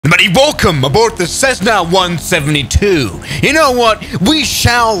everybody, welcome aboard the Cessna 172. You know what? We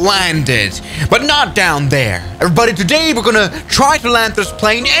shall land it, but not down there. Everybody, today we're gonna try to land this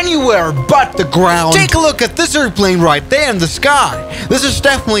plane anywhere but the ground. Take a look at this airplane right there in the sky. This is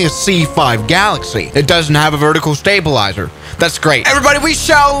definitely a C5 Galaxy. It doesn't have a vertical stabilizer. That's great. Everybody, we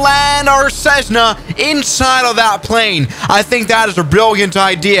shall land our Cessna inside of that plane. I think that is a brilliant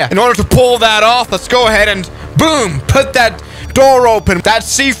idea. In order to pull that off, let's go ahead and boom, put that door open. That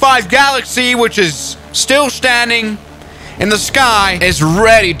C5 Galaxy, which is still standing in the sky, is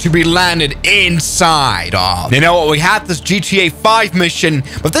ready to be landed inside of. You know what? We had this GTA 5 mission,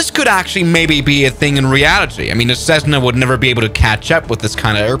 but this could actually maybe be a thing in reality. I mean, a Cessna would never be able to catch up with this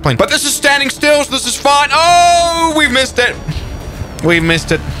kind of airplane, but this is standing still, so this is fine. Oh, we missed it. We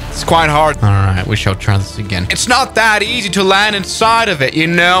missed it. It's quite hard. All right, we shall try this again. It's not that easy to land inside of it, you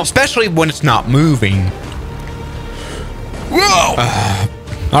know, especially when it's not moving. Whoa!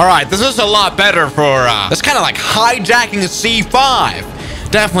 All right, this is a lot better for, it's kind of like hijacking a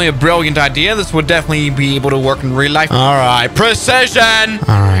C5. Definitely a brilliant idea. This would definitely be able to work in real life. All right, precision.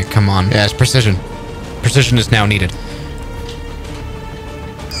 All right, come on. Yes, precision. Precision is now needed.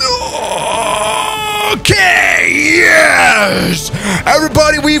 Okay, yes!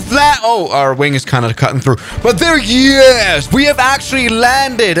 Everybody, we've oh, our wing is kind of cutting through. But there, yes! We have actually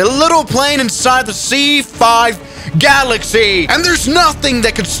landed a little plane inside the C5 Galaxy. And there's nothing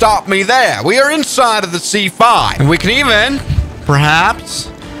that could stop me there. We are inside of the C5. And we can even,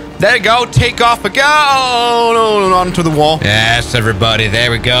 perhaps, there you go, take off again. Oh, no, onto the wall. Yes, everybody,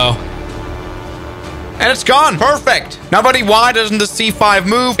 there we go. And it's gone. Perfect. Now, buddy, why doesn't the C5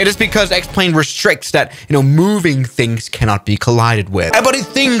 move? It is because X-Plane restricts that, you know, moving things cannot be collided with. Hey, buddy,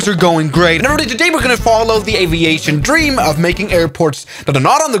 things are going great. And everybody, today we're going to follow the aviation dream of making airports that are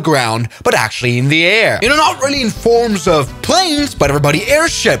not on the ground, but actually in the air. You know, not really in forms of planes, but everybody,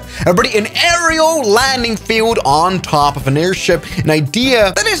 airship. Everybody, an aerial landing field on top of an airship. An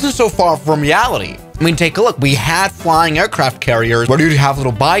idea that isn't so far from reality. I mean, take a look. We had flying aircraft carriers where you'd have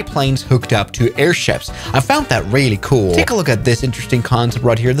little biplanes hooked up to airships. I found that really cool. Take a look at this interesting concept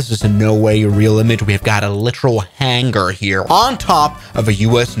right here. This is in no way a real image. We've got a literal hangar here on top of a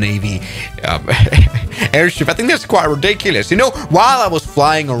U.S. Navy airship. I think that's quite ridiculous. You know, while I was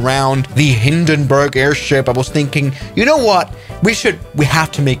flying around the Hindenburg airship, I was thinking, you know what? We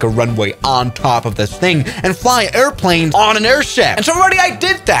have to make a runway on top of this thing and fly airplanes on an airship. And so already I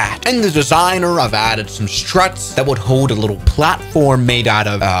did that. And the designer, I've added some struts that would hold a little platform made out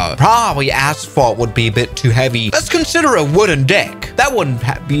of probably asphalt would be a bit too heavy. Let's consider a wooden deck. That wouldn't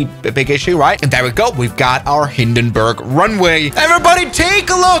be a big issue, right? And there we go. We've got our Hindenburg runway. Everybody take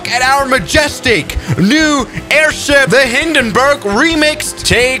a look at our majestic new airship, the Hindenburg remixed.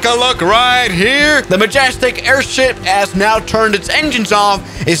 Take a look right here. The majestic airship has now turned its engines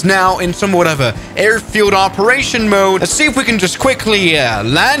off, is now in somewhat of a airfield operation mode. Let's see if we can just quickly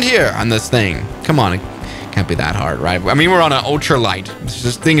land here on this thing. Come on, it can't be that hard, right? I mean, we're on an ultralight.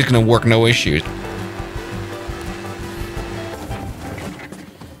 This thing is gonna work no issues.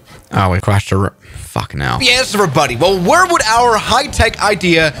 Oh, we crashed a... Fuck now. Yes, everybody. Well, where would our high-tech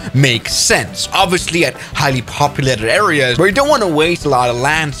idea make sense? Obviously, at highly populated areas where you don't want to waste a lot of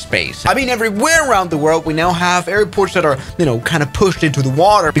land space. I mean, everywhere around the world, we now have airports that are, you know, kind of pushed into the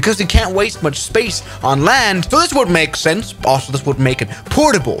water because they can't waste much space on land. So this would make sense. Also, this would make it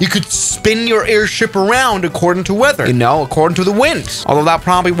portable. You could spin your airship around according to weather, you know, according to the winds. Although that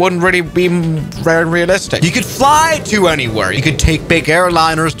probably wouldn't really be very realistic. You could fly to anywhere. You could take big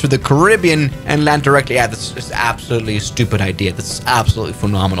airliners to the Caribbean and land directly. Yeah, this is absolutely a stupid idea. This is absolutely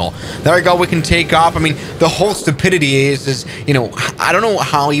phenomenal. There we go. We can take off. I mean, the whole stupidity is, you know, I don't know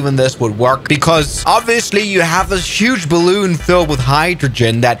how even this would work because obviously you have this huge balloon filled with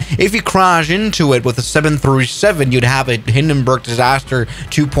hydrogen that if you crash into it with a 737, you'd have a Hindenburg disaster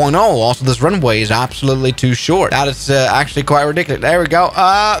 2.0. Also, this runway is absolutely too short. That is actually quite ridiculous. There we go.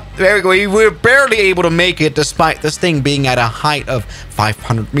 There we go. We were barely able to make it despite this thing being at a height of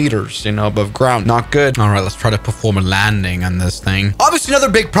 500 meters, you know, above ground. Not good. All right, let's try to perform a landing on this thing. Obviously, another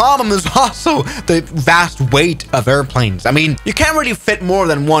big problem is also the vast weight of airplanes. I mean, you can't really fit more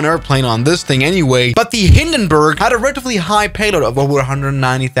than one airplane on this thing anyway, but the Hindenburg had a relatively high payload of over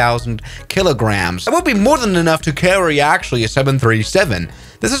 190,000 kilograms. That would be more than enough to carry actually a 737.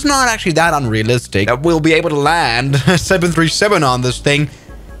 This is not actually that unrealistic. We'll be able to land a 737 on this thing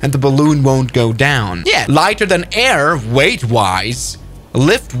and the balloon won't go down. Yeah, lighter than air weight-wise,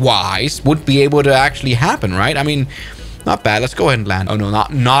 lift-wise, would be able to actually happen, right? I mean, not bad. Let's go ahead and land. Oh, no,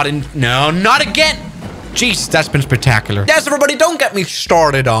 not again. Jeez, that's been spectacular. Yes, everybody, don't get me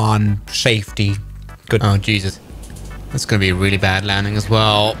started on safety. Good. Oh, Jesus. That's gonna be a really bad landing as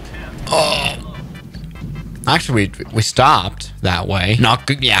well. Oh. Actually, we stopped that way. Not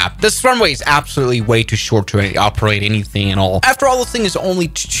good. Yeah, this runway is absolutely way too short to operate anything at all. After all, this thing is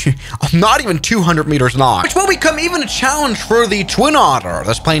only not even 200 meters long, which will become even a challenge for the Twin Otter.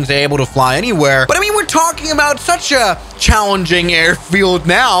 This plane's able to fly anywhere. But I mean, we're talking about such a challenging airfield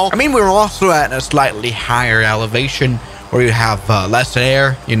now. I mean, we're also at a slightly higher elevation where you have less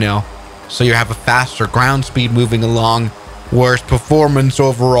air, you know, so you have a faster ground speed moving along. Worst performance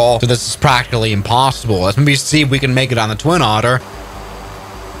overall. So this is practically impossible. Let's maybe see if we can make it on the Twin Otter.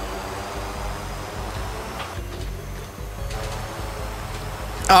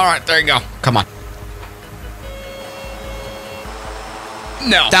 All right, there you go. Come on.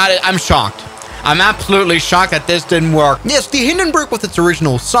 No, I'm shocked. I'm absolutely shocked that this didn't work. Yes, the Hindenburg with its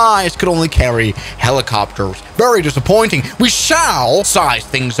original size could only carry helicopters. Very disappointing. We shall size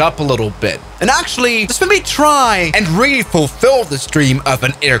things up a little bit. And actually, let's maybe try and really fulfill this dream of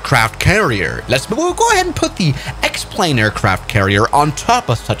an aircraft carrier. We'll go ahead and put the X-plane aircraft carrier on top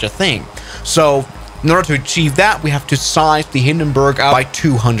of such a thing. So, in order to achieve that, we have to size the Hindenburg up by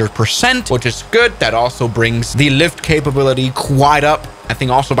 200%, which is good. That also brings the lift capability quite up, I think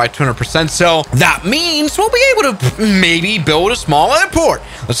also by 200%. So that means we'll be able to maybe build a small airport.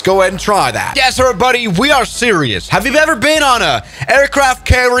 Let's go ahead and try that. Yes, everybody, we are serious. Have you ever been on a aircraft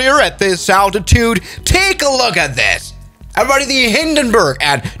carrier at this altitude? Take a look at this. Everybody, the Hindenburg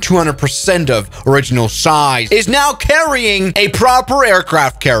at 200% of original size is now carrying a proper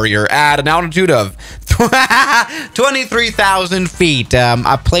aircraft carrier at an altitude of 23,000 feet.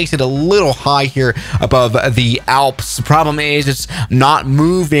 I placed it a little high here above the Alps. The problem is it's not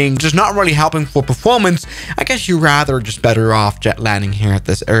moving, just not really helping for performance. I guess you're rather just better off jet landing here at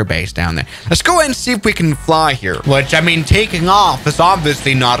this airbase down there. Let's go ahead and see if we can fly here, which, I mean, taking off is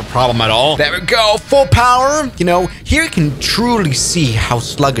obviously not a problem at all. There we go, full power. You know, here you can truly see how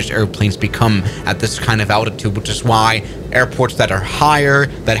sluggish airplanes become at this kind of altitude, which is why airports that are higher,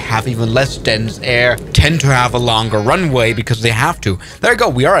 that have even less dense air, tend to have a longer runway because they have to. There you go.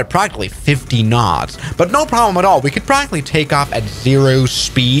 We are at practically 50 knots, but no problem at all. We could practically take off at 0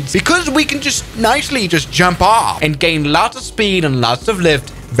 speed because we can just nicely just jump off and gain lots of speed and lots of lift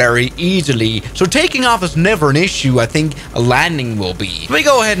very easily. So taking off is never an issue. I think a landing will be. Let me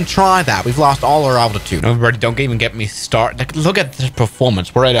go ahead and try that. We've lost all our altitude. Everybody, don't even get me started. Look at this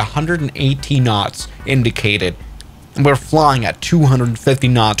performance. We're at 180 knots indicated. We're flying at 250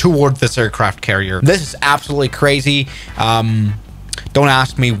 knots towards this aircraft carrier. This is absolutely crazy. Don't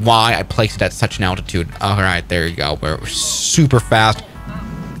ask me why I placed it at such an altitude. All right, there you go. We're super fast.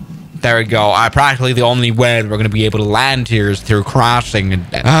 There we go. Practically the only way we're going to be able to land here is through crashing.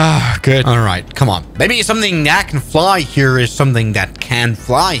 Good. All right, come on. Maybe something that can fly here is something that can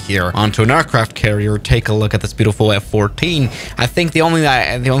fly here onto an aircraft carrier. Take a look at this beautiful F-14. I think the only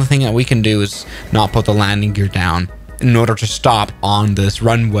thing that we can do is not put the landing gear down in order to stop on this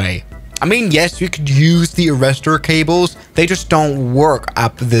runway. I mean, yes, you could use the arrestor cables. They just don't work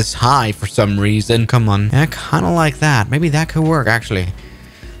up this high for some reason. Come on. Yeah, kind of like that. Maybe that could work, actually.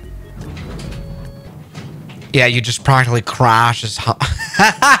 Yeah, you just practically crash as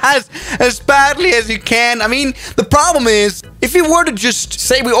badly as you can. I mean, the problem is, if you were to just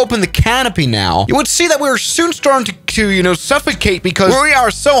say we open the canopy now, you would see that we're soon starting to you know, suffocate because we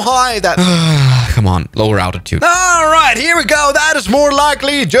are so high that... Come on, lower altitude. All right, here we go. That is more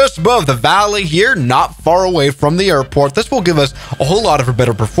likely just above the valley here, not far away from the airport. This will give us a whole lot of a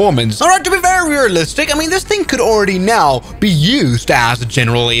better performance. All right, to be very realistic, I mean, this thing could already now be used as a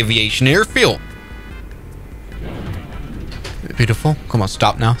general aviation airfield. Beautiful. Come on,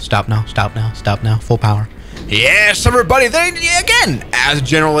 stop now, stop now, stop now, stop now. Full power. Yes, everybody, there again, as a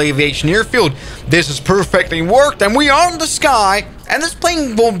general aviation airfield, this is perfectly worked, and we are in the sky, and this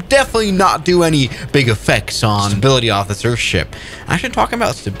plane will definitely not do any big effects on stability off this Earthship. Actually, talking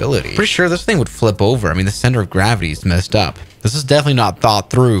about stability, pretty sure this thing would flip over. I mean, the center of gravity is messed up. This is definitely not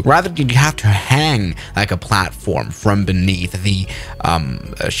thought through. Rather, you have to hang like a platform from beneath the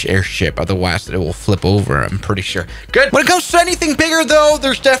airship. Otherwise, it will flip over, I'm pretty sure. Good. When it comes to anything bigger, though,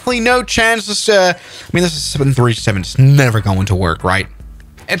 there's definitely no chance this, I mean, this is 737. It's never going to work, right?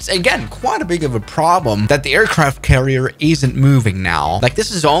 It's, again, quite a big of a problem that the aircraft carrier isn't moving now. Like,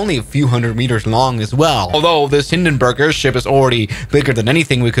 this is only a few hundred meters long as well. Although this Hindenburg airship is already bigger than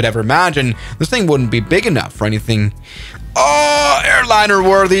anything we could ever imagine, this thing wouldn't be big enough for anything. Oh, airliner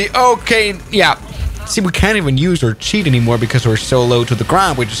worthy. Okay, yeah. See, we can't even use or cheat anymore because we're so low to the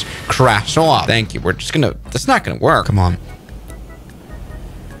ground. We just crash off. Thank you. We're just gonna... That's not gonna work. Come on.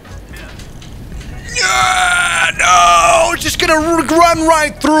 no! Just gonna run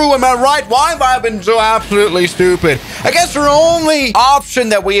right through. Am I right? Why have I been so absolutely stupid? I guess our only option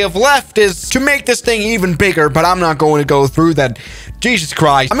that we have left is to make this thing even bigger, but I'm not going to go through that. Jesus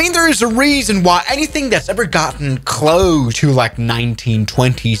Christ. I mean, there is a reason why anything that's ever gotten close to like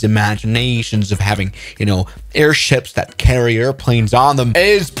 1920s imaginations of having, you know, airships that carry airplanes on them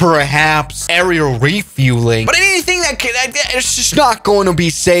is perhaps aerial refueling. But anything that it's just not going to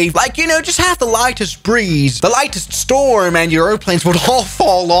be safe. Like, you know, just have the lightest breeze, the lightest storm, and your airplanes would all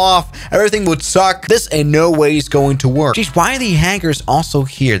fall off. Everything would suck. This in no way is going to work. Jeez, why are the hangars also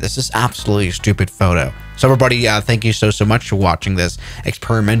here? This is absolutely a stupid photo. So everybody, thank you so much for watching this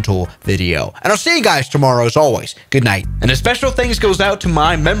experimental video. And I'll see you guys tomorrow as always. Good night. And a special thanks goes out to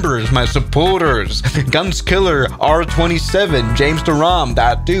my members, my supporters. Guns Killer, R27, James Deram,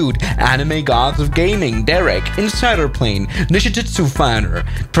 That Dude, Anime Gods of Gaming, Derek, Insider Plane, Nishijutsu Finder,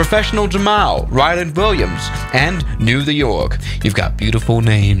 Professional Jamal, Ryland Williams, and New the York. You've got beautiful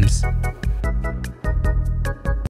names.